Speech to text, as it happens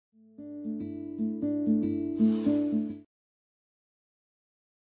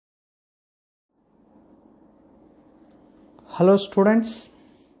Hello students,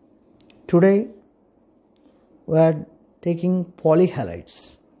 today we are taking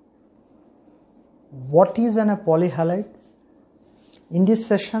polyhalides. What is a polyhalide? In this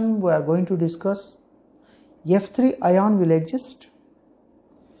session we are going to discuss F3 ion will exist.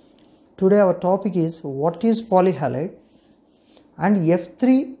 Today our topic is what is polyhalide and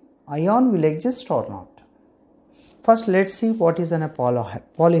F3 ion will exist or not. First let's see what is a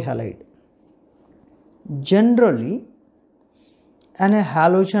polyhalide. Generally an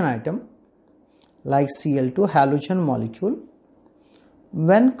halogen atom like Cl2 halogen molecule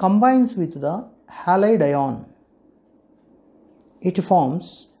when combines with the halide ion it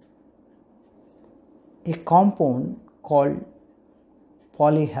forms a compound called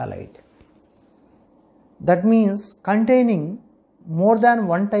polyhalide. That means containing more than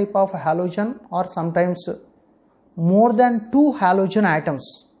one type of halogen or sometimes more than two halogen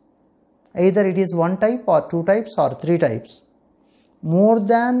atoms. Either it is one type or two types or three types. More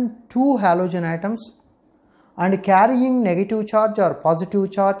than two halogen atoms and carrying negative charge or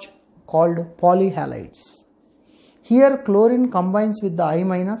positive charge called polyhalides. Here chlorine combines with the I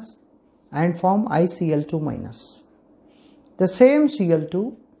minus and form ICl2 minus. The same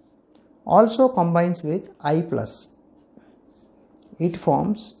Cl2 also combines with I plus. It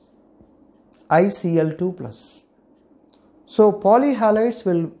forms ICl2 plus. So polyhalides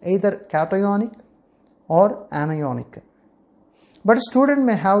will either cationic or anionic. But student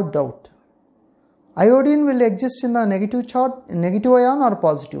may have doubt. Iodine will exist in the negative charge, negative ion or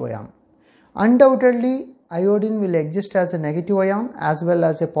positive ion. Undoubtedly, iodine will exist as a negative ion as well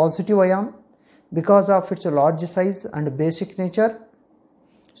as a positive ion because of its large size and basic nature.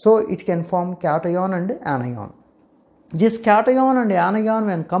 So it can form cation and anion. This cation and anion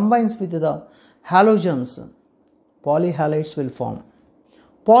when combines with the halogens, polyhalides will form.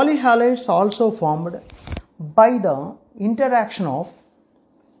 Polyhalides also formed by the interaction of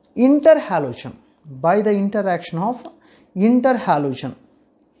interhalogen.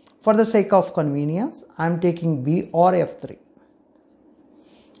 For the sake of convenience, I am taking B or F3.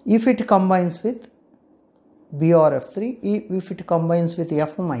 If it combines with B or F3, if it combines with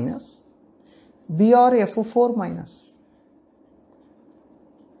F minus, B or F4 minus.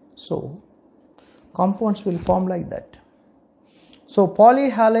 So, compounds will form like that. So,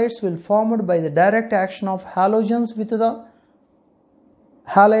 polyhalides will formed by the direct action of halogens with the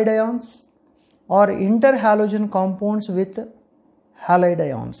halide ions or interhalogen compounds with halide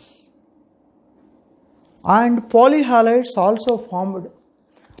ions. And polyhalides also formed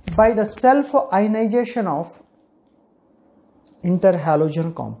by the self-ionization of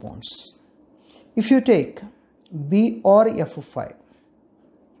interhalogen compounds. If you take B or F5,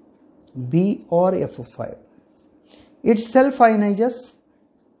 it self-ionizes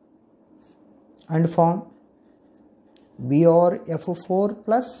and form B or F4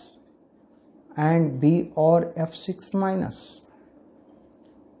 plus and B or F6 minus.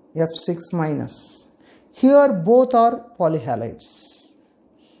 Here both are polyhalides.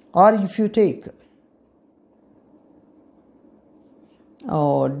 Or if you take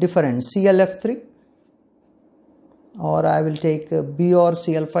different ClF3, or I will take B or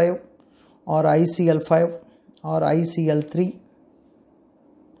Cl5 or ICl5 or ICl3,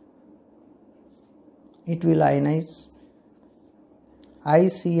 it will ionize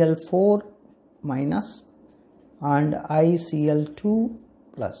ICl4 minus and ICl2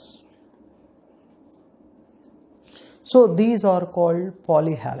 plus. So these are called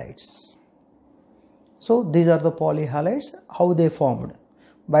polyhalides. So these are the polyhalides, how they formed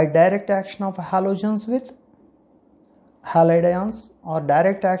by direct action of halogens with halide ions or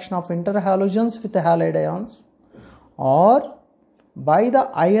direct action of interhalogens with the halide ions or by the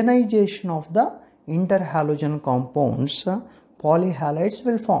ionization of the interhalogen compounds, polyhalides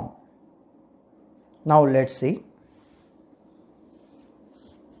will form. Now let's see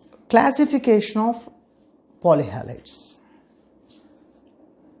classification of polyhalides.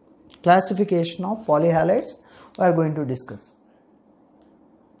 Classification of polyhalides we are going to discuss.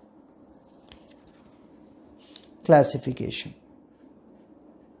 Classification.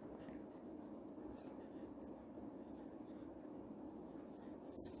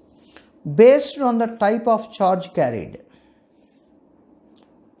 Based on the type of charge carried.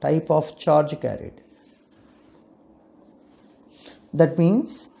 That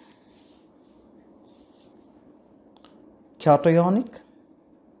means cationic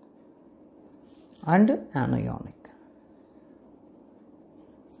and anionic.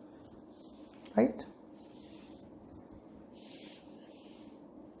 Right?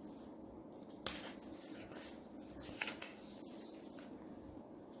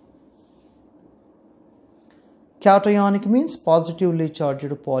 Cationic means positively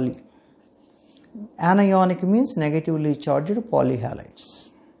charged poly. Anionic means negatively charged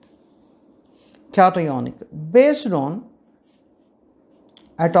polyhalides. Cationic based on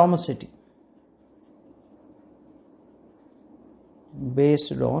atomicity.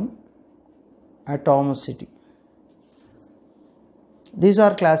 Based on atomicity. These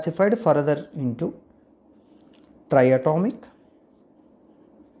are classified further into triatomic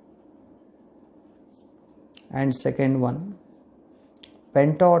and second one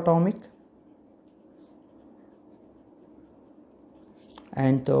pentaatomic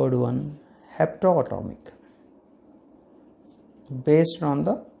and third one heptaatomic, based on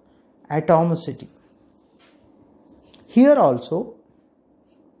the atomicity. Here also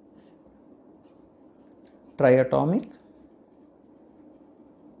triatomic,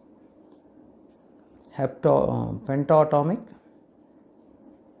 pentaatomic,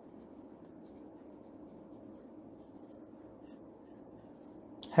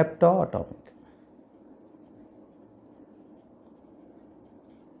 heptaatomic.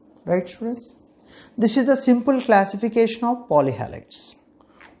 Right, students? This is the simple classification of polyhalides.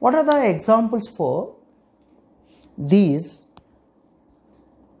 What are the examples for these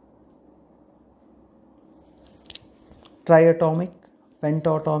triatomic,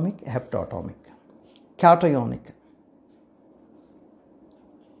 pentaatomic, heptaatomic? Cationic,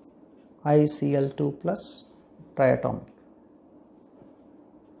 ICl2 plus, triatomic.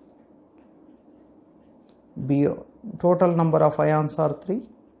 Total number of ions are 3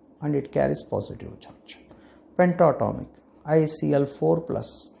 and it carries positive charge. Pentaatomic, ICl4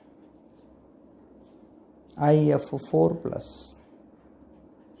 plus, IF4 plus.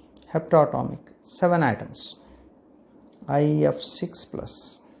 Heptaatomic, 7 atoms, IF6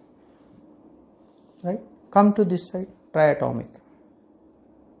 plus. Right? Come to this side, triatomic,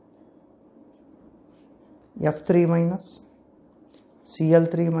 F3 minus,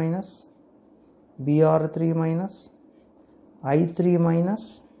 Cl3 minus, Br3 minus, I3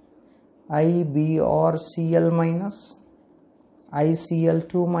 minus, IBrCl minus,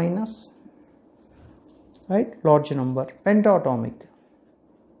 ICl2 minus, right? Large number. Pentaatomic,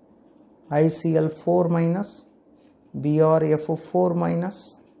 ICl4 minus, BrF4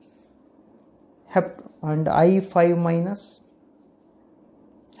 minus, and I5 minus.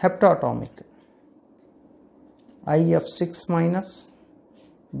 Heptaatomic, IF6 minus,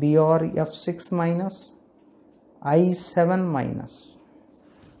 BrF6 minus, I7 minus.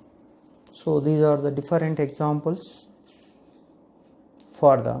 So these are the different examples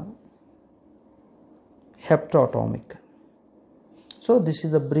for the heptaatomic. So this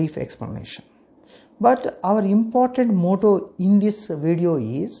is the brief explanation. But our important motto in this video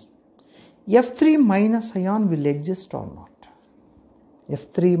is F3 minus ion will exist or not.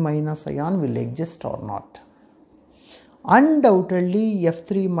 F3 minus ion will exist or not. Undoubtedly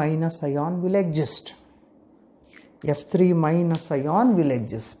F3 minus ion will exist. F3 minus ion will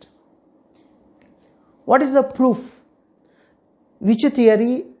exist. What is the proof? Which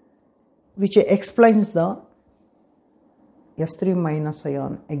theory which explains the F3 minus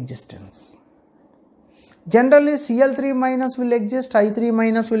ion existence? Generally Cl3 minus will exist, I3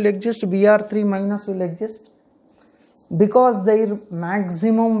 minus will exist, Br3 minus will exist because their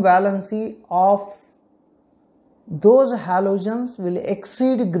maximum valency of those halogens will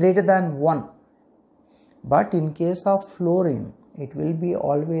exceed greater than 1. But in case of fluorine, it will be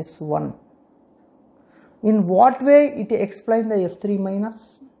always 1. In what way it explains the F3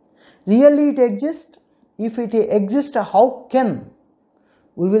 minus? Really it exists? If it exists, how can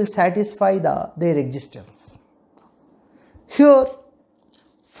we will satisfy their existence? Here,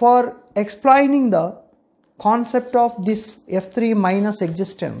 for explaining the concept of this F3 minus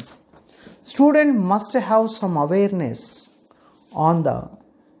existence, student must have some awareness on the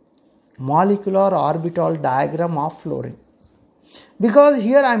molecular orbital diagram of fluorine, because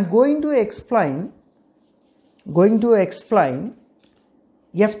here I am going to explain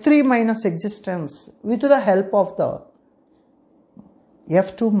F3 minus existence with the help of the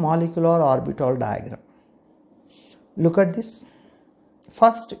F2 molecular orbital diagram. Look at this.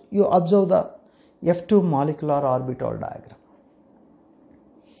 First you observe the F2 molecular orbital diagram.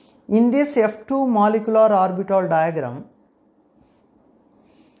 In this F2 molecular orbital diagram,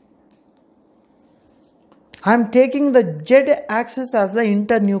 I am taking the Z axis as the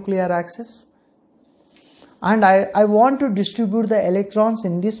internuclear axis, and I want to distribute the electrons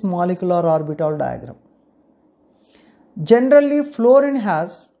in this molecular orbital diagram. Generally fluorine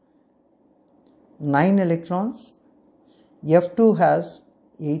has 9 electrons, F2 has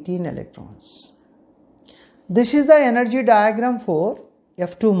 18 electrons. This is the energy diagram for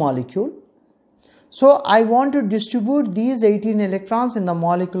F2 molecule. So I want to distribute these 18 electrons in the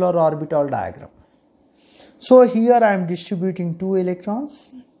molecular orbital diagram. So here I am distributing 2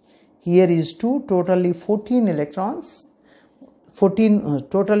 electrons. Here is 2, totally 14 electrons.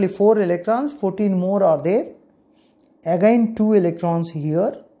 Totally 4 electrons, 14 more are there. Again 2 electrons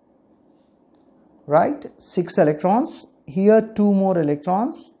here, right? 6 electrons. Here 2 more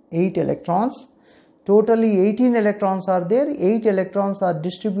electrons, 8 electrons. Totally 18 electrons are there. 8 electrons are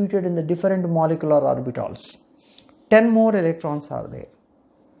distributed in the different molecular orbitals. 10 more electrons are there.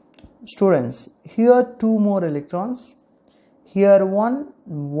 Students, here 2 more electrons. Here 1,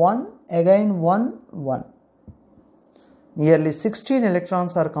 1, again 1, 1. Nearly 16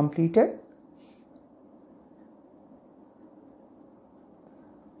 electrons are completed.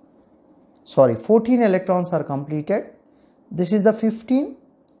 Sorry, 14 electrons are completed. This is the 15,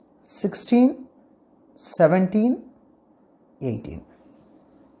 16, 17, 18.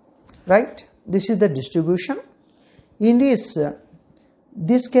 Right? This is the distribution. In this,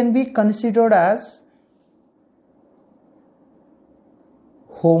 this can be considered as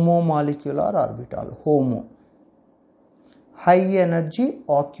homomolecular orbital. Homo. High energy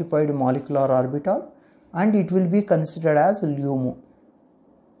occupied molecular orbital, and it will be considered as LUMO.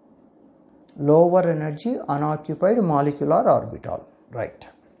 Lower energy unoccupied molecular orbital. Right.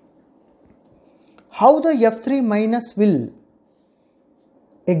 How the F3 minus will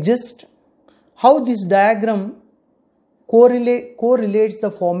exist? How this diagram correlates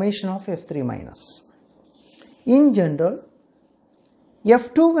the formation of F3 minus? In general,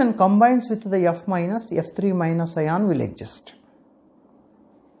 F2 when combines with the F minus, F3 minus ion will exist.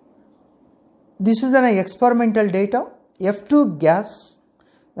 This is an experimental data. F2 gas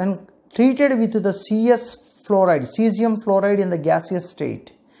when treated with the CS fluoride, cesium fluoride in the gaseous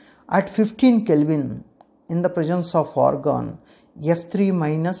state at 15 Kelvin in the presence of argon, F3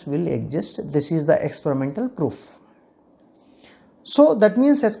 minus will exist. This is the experimental proof. So that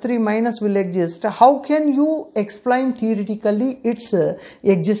means F3 minus will exist. How can you explain theoretically its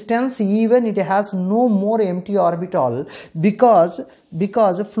existence even it has no more empty orbital? Because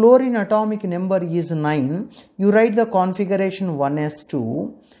fluorine atomic number is 9. You write the configuration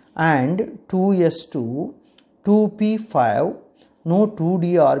 1s2 and 2s2, 2p5, no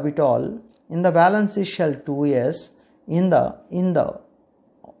 2d orbital. In the valence shell 2s, in the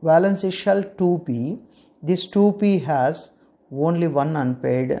valence shell 2p, this 2p has only one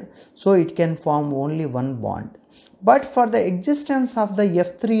unpaired, so it can form only one bond. But for the existence of the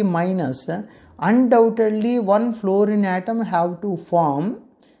F3 minus, undoubtedly one fluorine atom have to form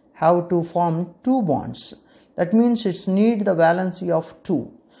 2 bonds. That means it's need the valency of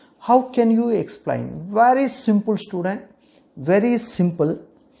 2. How can you explain? Very simple, student. Very simple.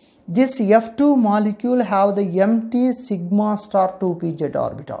 This F2 molecule have the empty sigma star 2pz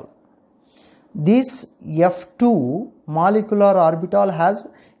orbital. This F2 molecular orbital has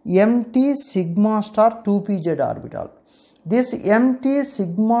empty sigma star 2pz orbital. This empty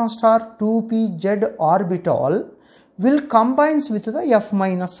sigma star 2pz orbital will combines with the F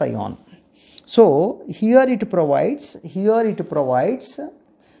minus ion. So here it provides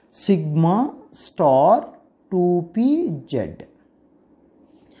sigma star 2pz.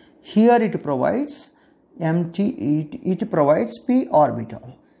 Here it provides it provides p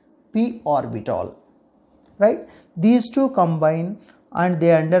orbital, right? These two combine and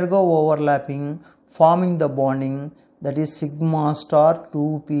they undergo overlapping, forming the bonding, that is sigma star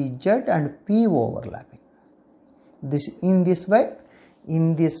 2pz and p overlapping. In this way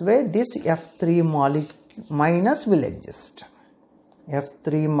this F3 minus will exist.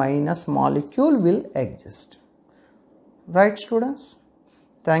 F3 minus molecule will exist. Right, students?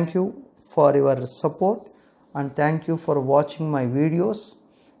 Thank you for your support and thank you for watching my videos.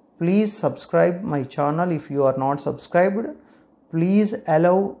 Please subscribe my channel if you are not subscribed. Please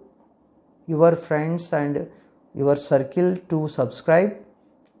allow your friends and your circle to subscribe,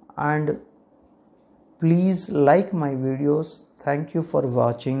 and please like my videos. Thank you for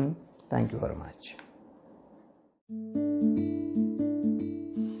watching. Thank you very much.